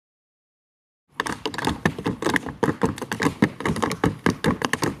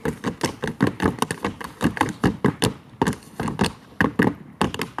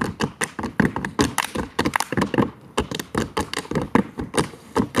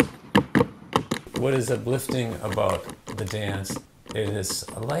What is uplifting about the dance, it is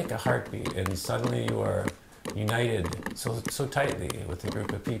like a heartbeat, and suddenly you are united so tightly with a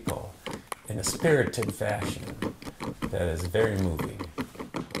group of people in a spirited fashion that is very moving.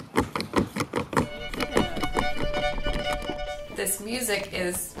 This music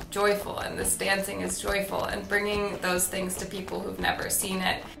is joyful and this dancing is joyful, and bringing those things to people who've never seen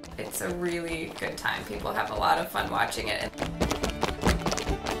it, it's a really good time. People have a lot of fun watching it.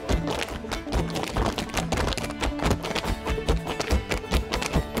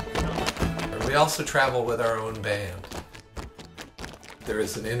 We also travel with our own band. There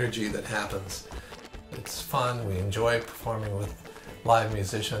is an energy that happens. It's fun, we enjoy performing with live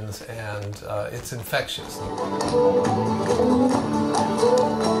musicians, and it's infectious. The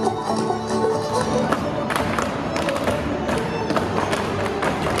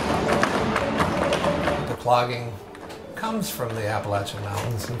clogging comes from the Appalachian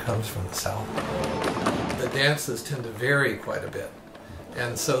Mountains and comes from the South. The dances tend to vary quite a bit.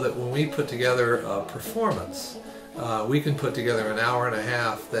 And so that when we put together a performance, we can put together an hour and a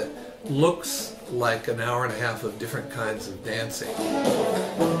half that looks like an hour and a half of different kinds of dancing.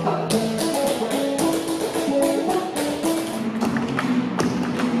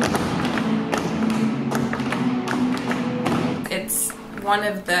 It's one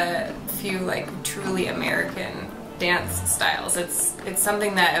of the few truly American dance styles. It's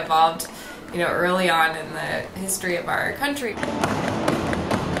something that evolved, early on in the history of our country.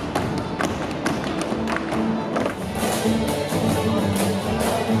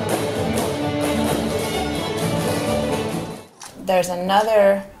 There's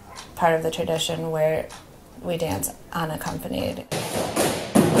another part of the tradition where we dance unaccompanied.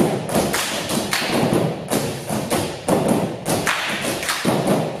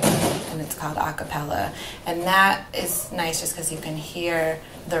 And it's called a cappella. And that is nice just because you can hear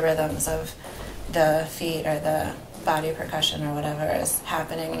the rhythms of the feet or the body percussion or whatever is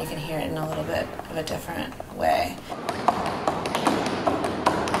happening, and you can hear it in a little bit of a different way.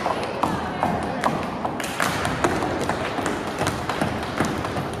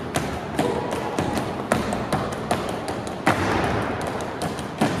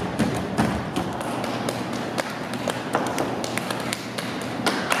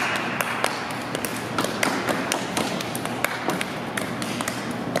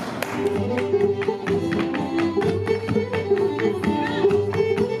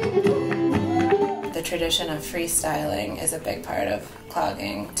 The tradition of freestyling is a big part of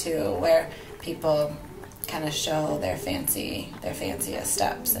clogging too, where people kind of show their fanciest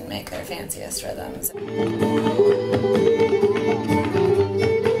steps and make their fanciest rhythms.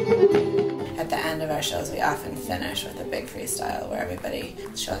 At the end of our shows, we often finish with a big freestyle where everybody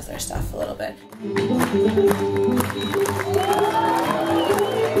shows their stuff a little bit.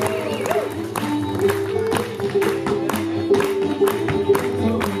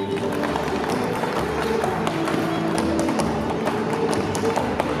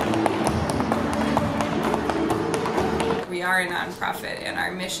 We are a nonprofit, and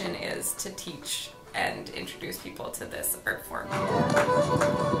our mission is to teach and introduce people to this art form.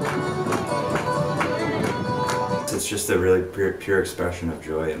 It's just a really pure expression of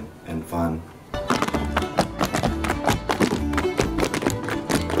joy and fun.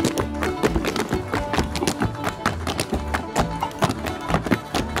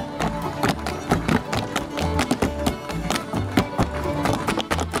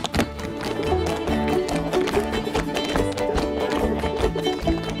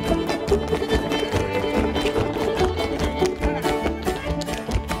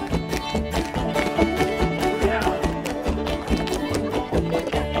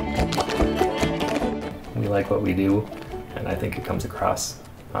 We like what we do, and I think it comes across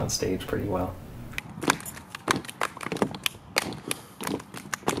on stage pretty well.